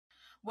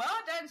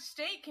Well done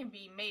steak can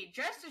be made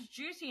just as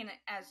juicy and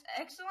as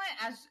excellent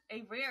as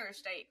a rare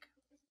steak.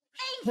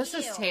 This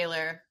is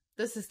Taylor.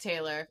 This is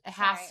Taylor. It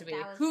has to be.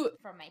 That was Who?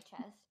 from my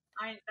chest.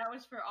 That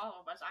was for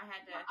all of us. I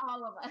had to. For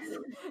all of us.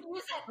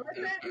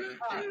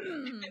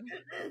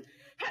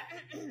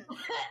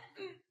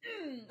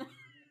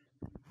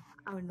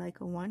 I would like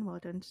a one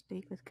well-done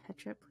steak with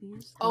ketchup,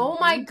 please. Oh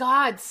my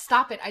God!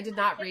 Stop it! I did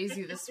not raise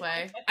you this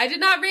way. I did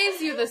not raise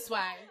you this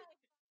way.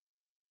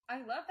 I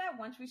love that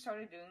once we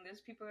started doing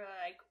this, people are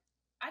like,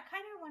 I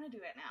kind of want to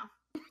do it now.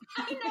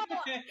 I know.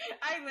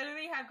 I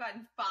literally have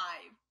gotten 5.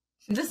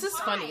 This is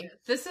funny.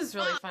 This is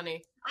really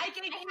funny. I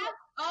gave you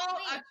all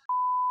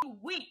a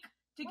week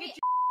to get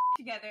your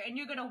together, and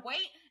you're gonna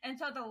wait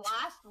until the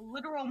last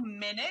literal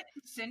minute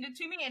to send it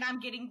to me, and I'm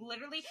getting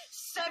literally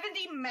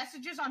 70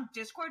 messages on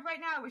Discord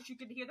right now. I wish you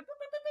could hear the boop,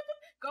 boop, boop, boop, boop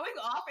going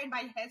off in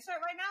my headset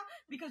right now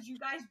because you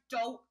guys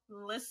don't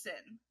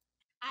listen.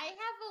 I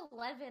have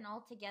 11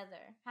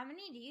 altogether. How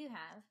many do you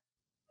have?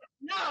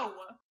 No!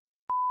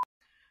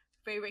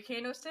 Favorite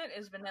candle scent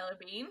is Vanilla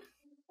Bean.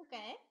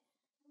 Okay.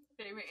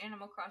 Favorite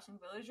Animal Crossing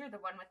villager, the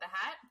one with the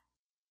hat.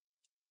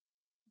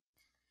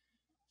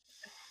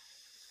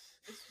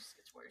 This just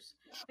gets worse.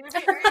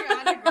 Favorite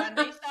Ariana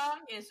Grande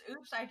song is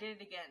Oops, I Did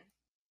It Again.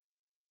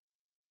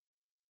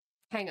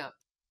 Hang up.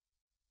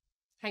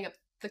 Hang up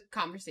the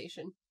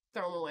conversation.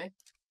 Throw them away.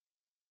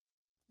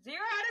 0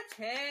 out of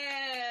 10.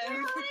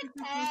 0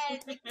 out of 10.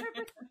 Thanks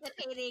for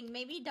participating.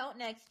 Maybe don't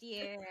next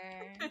year.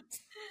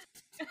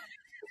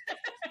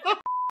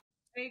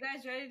 Are you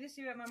guys ready to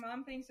see what my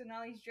mom thinks of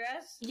Nolly's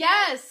dress?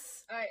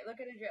 Yes! Alright,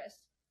 look at her dress.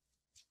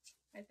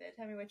 Right there.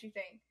 Tell me what you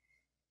think.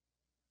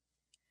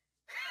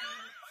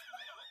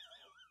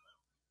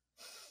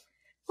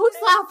 Who's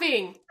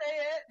laughing? Say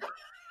it.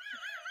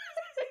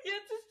 You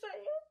have to say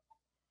it.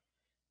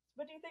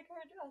 What do you think of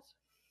her dress?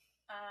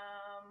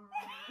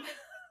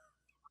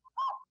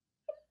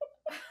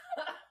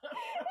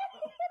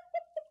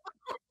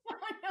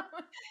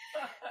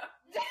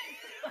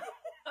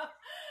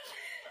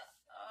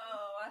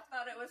 I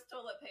thought it was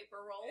toilet paper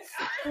rolls.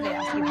 They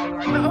ask you how you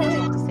are, you just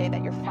have to say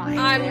that you're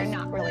fine. You're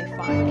not really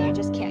fine. You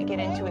just can't get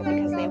into it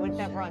because they would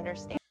never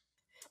understand.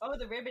 Oh,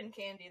 the ribbon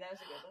candy. That was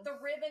a good one. The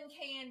ribbon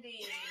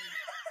candy.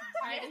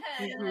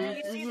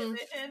 You see the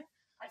vision?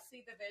 I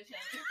see the vision.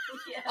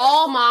 Yes.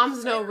 All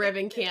moms know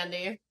ribbon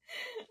candy.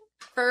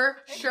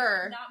 For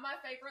sure. Not my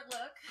favorite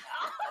look.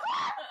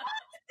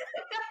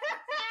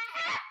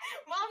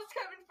 Mom's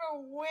coming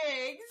for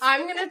wigs.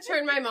 I'm gonna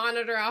turn my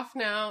monitor off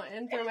now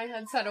and throw my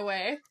headset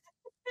away.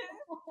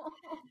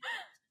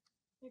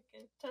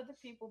 Okay, tell the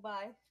people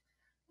bye.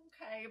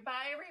 Okay,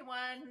 bye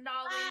everyone.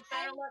 Nolly,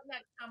 better luck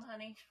next time,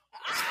 honey.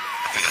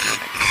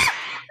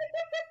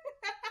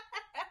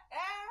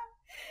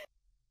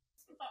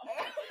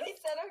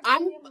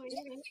 I'm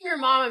giving your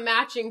mom a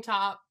matching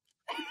top.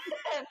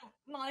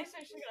 Molly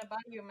said she's gonna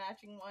buy you a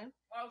matching one.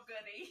 Oh,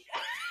 goody.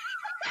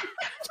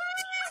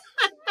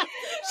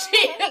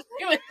 She hit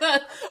me with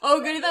the, oh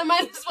goody, that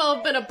might as well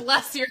have been a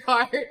bless your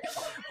heart.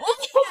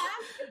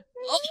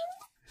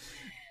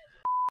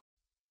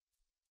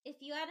 If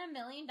you had $1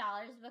 million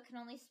but can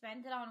only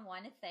spend it on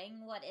one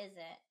thing, what is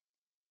it?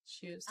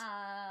 Shoes.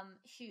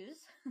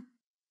 Shoes.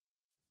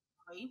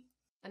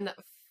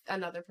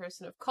 Another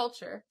person of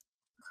culture.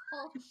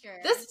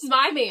 Culture. This is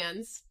my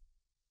man's.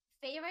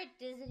 Favorite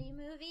Disney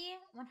movie?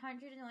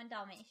 101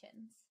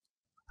 Dalmatians.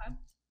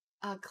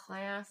 A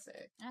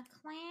classic. A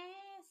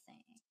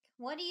classic.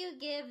 What do you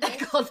give this I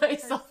called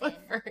myself a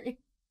person? furry.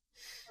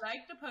 I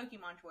like the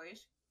Pokemon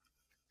toys.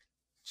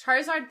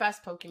 Charizard,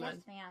 best Pokemon.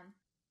 Yes, ma'am.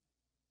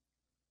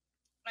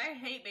 I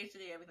hate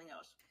basically everything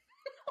else.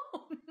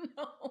 Oh,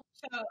 no.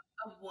 So,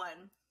 a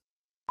 1.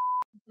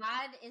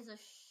 God is a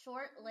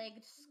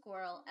short-legged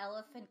squirrel,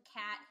 elephant,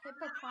 cat,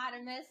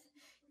 hippopotamus,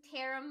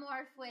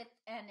 pteramorph with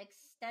an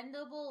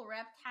extendable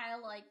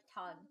reptile-like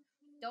tongue.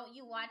 Don't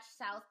you watch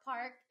South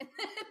Park? A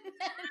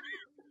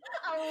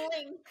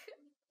link.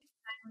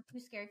 I'm too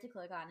scared to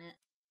click on it.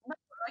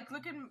 Like,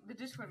 look in the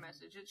Discord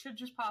message. It should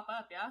just pop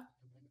up, yeah?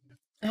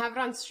 I have it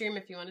on stream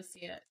if you want to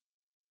see it.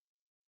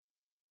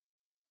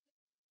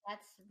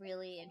 That's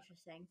really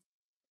interesting.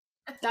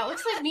 That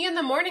looks like me in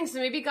the morning, so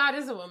maybe God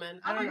is a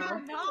woman. I don't know.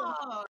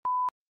 No.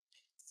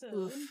 So,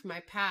 Oof,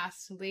 my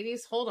past.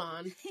 Ladies, hold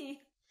on.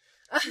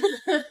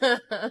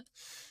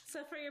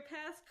 so for your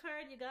past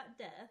card, you got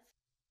death.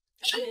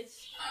 Which,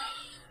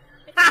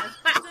 it's not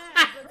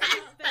bad, but it's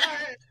not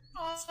bad.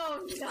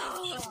 Oh, no.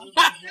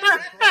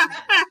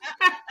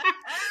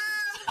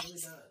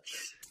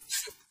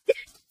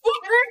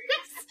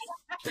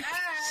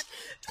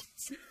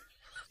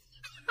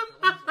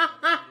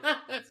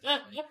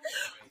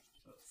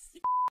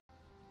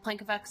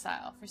 Plank of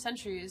Exile. For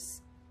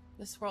centuries,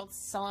 this world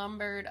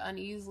slumbered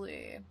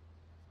uneasily,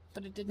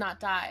 but it did not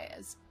die.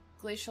 As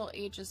glacial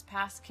ages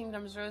passed,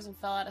 kingdoms rose and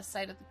fell out of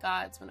sight of the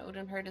gods. When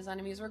Odin heard his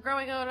enemies were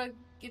growing out of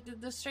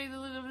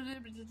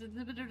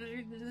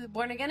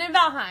born again in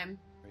Valheim.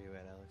 Where you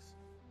at, Alex?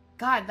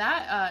 God,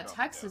 that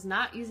text is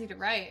not easy to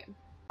write.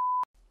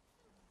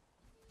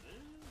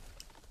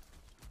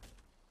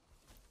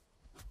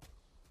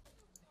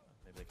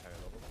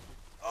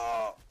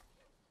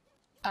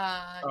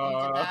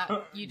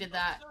 that. You did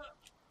that.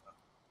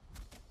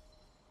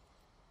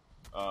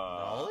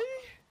 Nolly?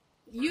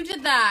 You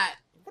did that.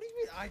 What do you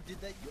mean I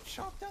did that? You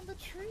chopped down the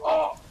tree.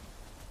 Oh.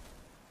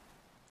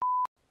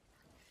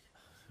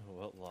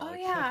 What log? Oh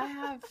yeah, I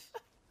have.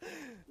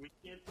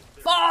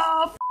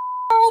 Oh,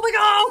 oh my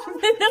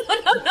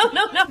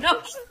god! No.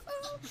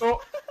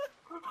 Oh.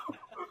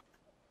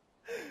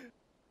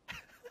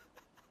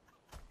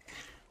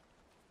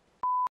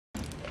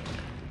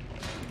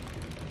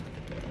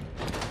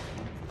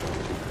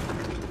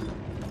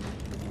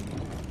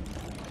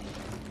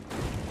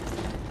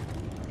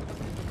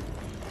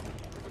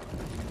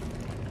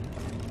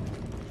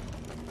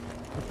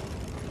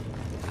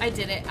 I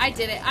did it.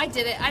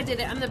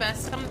 I'm the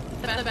best. I'm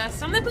the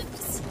best. I'm the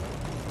best.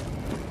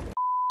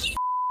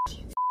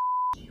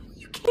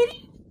 You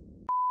kidding?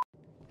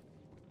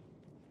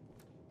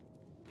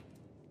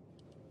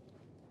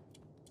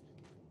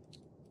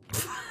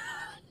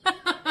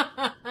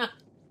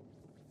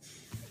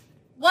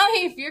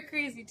 Life, you're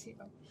crazy too.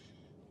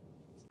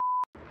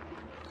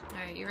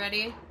 Alright, you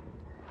ready?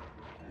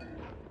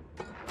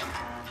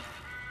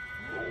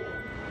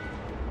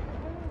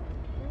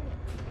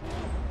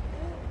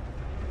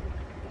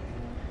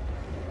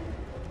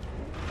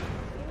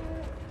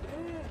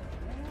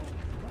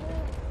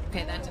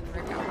 Okay, that didn't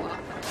work out well.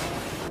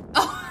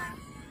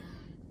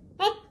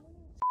 Oh!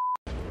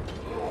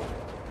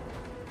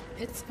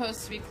 It's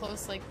supposed to be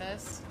close like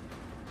this.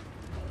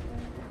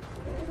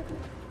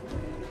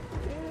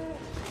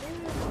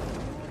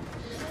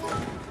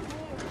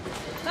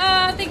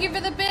 Ah, thank you for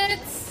the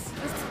bits!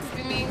 This is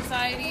giving me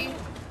anxiety.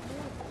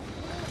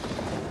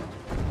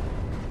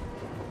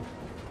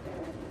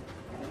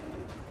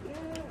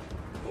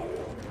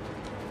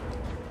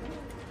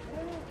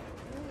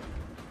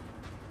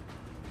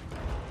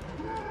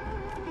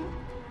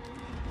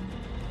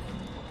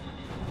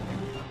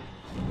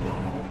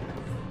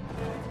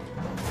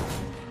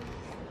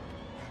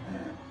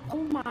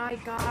 Oh my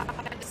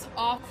god, it's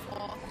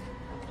awful.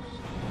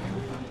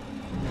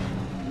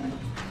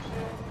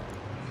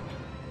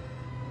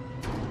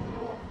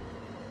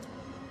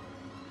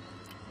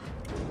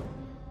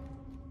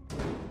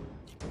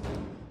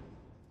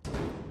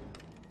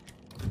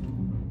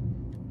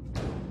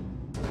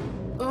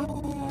 Oh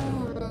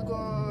my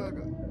god.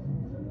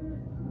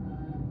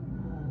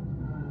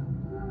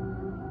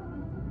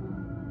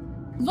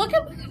 Look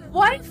at my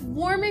wife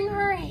warming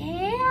her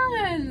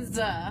hands!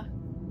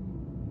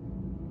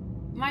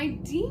 My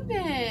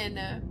demon!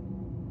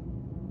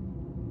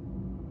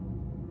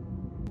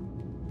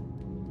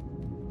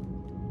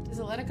 Does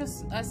it let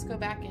us go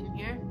back in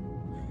here?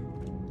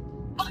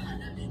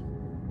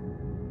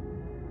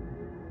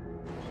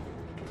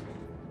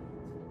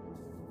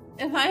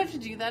 If I have to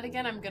do that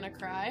again, I'm gonna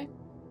cry.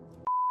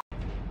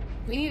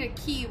 We need a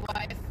key,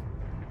 wife.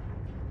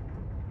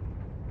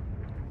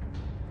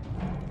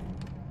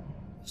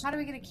 How do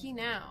we get a key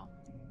now?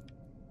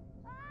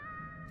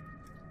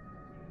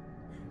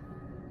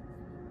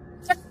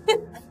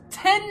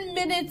 10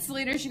 minutes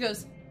later, she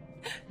goes,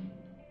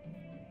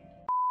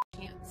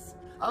 can't.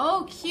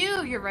 Oh,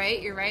 cute. You're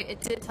right. It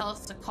did tell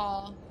us to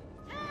call.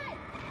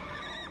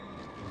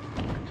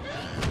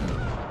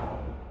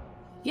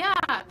 Yeah,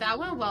 that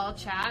went well,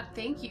 chat.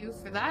 Thank you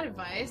for that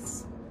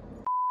advice.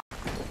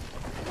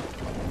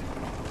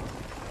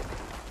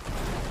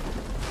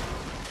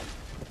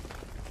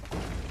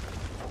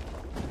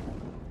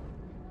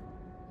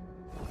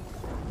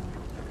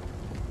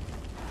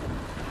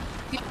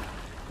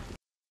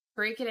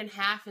 Break it in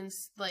half and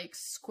like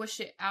squish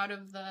it out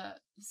of the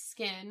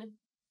skin.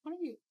 What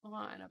are you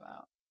on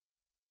about?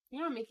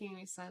 You're not making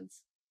any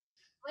sense.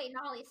 Wait,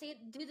 Nolly,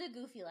 do the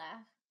goofy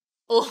laugh.